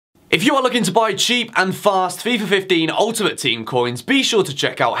If you are looking to buy cheap and fast FIFA 15 Ultimate Team coins, be sure to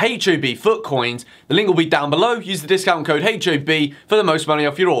check out HOB Foot Coins. The link will be down below. Use the discount code HOB for the most money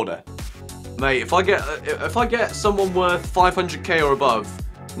off your order. Mate, if I get someone worth 500k or above,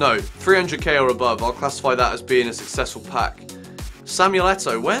 no, 300k or above, I'll classify that as being a successful pack. Samuel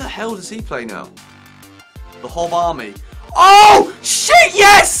Eto'o, where the hell does he play now? The Hob Army. Oh, shit,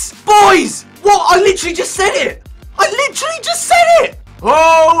 yes! Boys! What? I literally just said it! I literally just said it!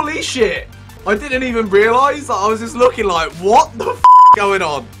 Holy shit! I didn't even realise that. I was just looking like, what the f going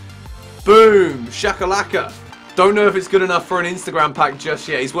on? Boom, shakalaka. Don't know if it's good enough for an Instagram pack just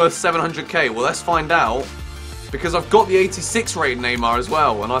yet. He's worth 700k. Well, let's find out. Because I've got the 86 rated Neymar as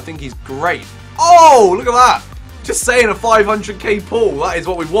well, and I think he's great. Oh, look at that. Just saying, a 500k pool. That is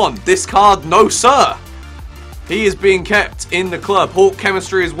what we want. This card, no sir. He is being kept in the club. Hawk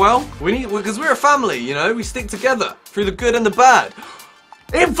chemistry as well. We need, because we're a family, you know. We stick together through the good and the bad.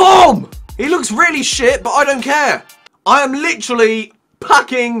 Inform! He looks really shit, but I don't care. I am literally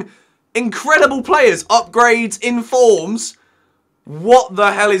packing incredible players. Upgrades, informs. What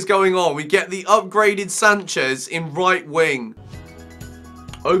the hell is going on? We get the upgraded Sanchez in right wing.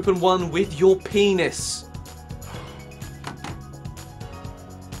 Open one with your penis.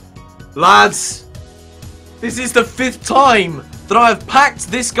 Lads, this is the 5th time that I have packed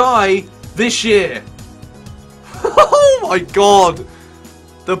this guy this year. Oh my god.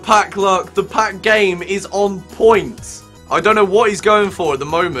 The pack luck, the pack game is on point. I don't know what he's going for at the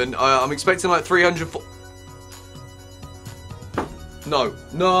moment. I'm expecting like 300.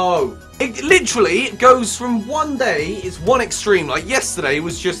 No. It literally goes from one day, it's one extreme. Like yesterday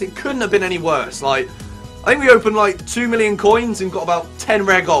was just, it couldn't have been any worse. Like, I think we opened like 2 million coins and got about 10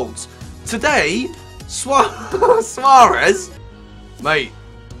 rare golds. Today, Suarez. Mate,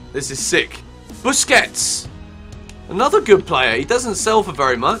 this is sick. Busquets. Another good player. He doesn't sell for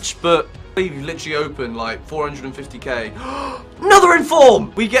very much, but he literally opened like 450k. Another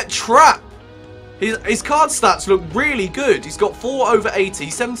inform! We get Trap. His card stats look really good. He's got 4 over 80,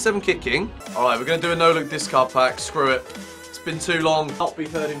 77 kicking. Alright, we're going to do a no-look discard pack. Screw it. It's been too long. Not be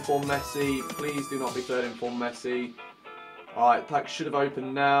third inform Messi. Please do not be third inform Messi. Alright, pack should have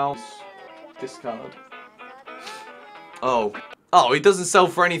opened now. Discard. Oh, he doesn't sell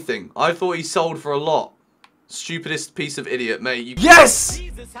for anything. I thought he sold for a lot. Stupidest piece of idiot, mate. Yes!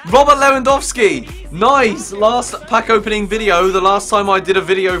 Robert Lewandowski! Nice! Last pack opening video, the last time I did a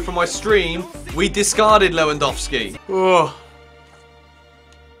video from my stream, we discarded Lewandowski. Oh.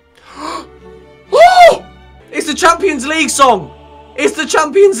 Oh! It's the Champions League song! It's the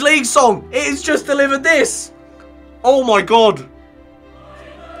Champions League song! It has just delivered this! Oh my god!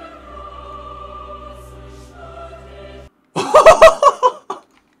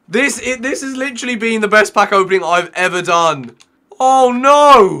 This has literally been the best pack opening I've ever done. Oh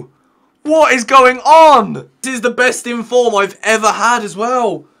no! What is going on? This is the best inform I've ever had as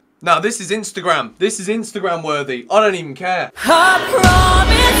well. Now this is Instagram. This is Instagram worthy. I don't even care.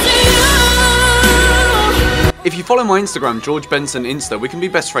 If you follow my Instagram, George Benson Insta, we can be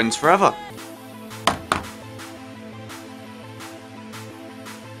best friends forever.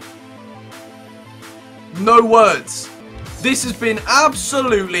 No words. This has been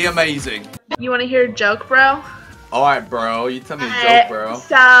absolutely amazing. You want to hear a joke, bro? Alright, bro. You tell me a joke, bro.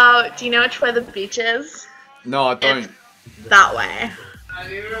 So, do you know which way the beach is? No, I don't. It's that way. I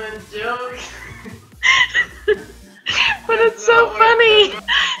knew it was a joke. But it's so funny.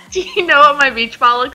 Do you know what my beach ball looks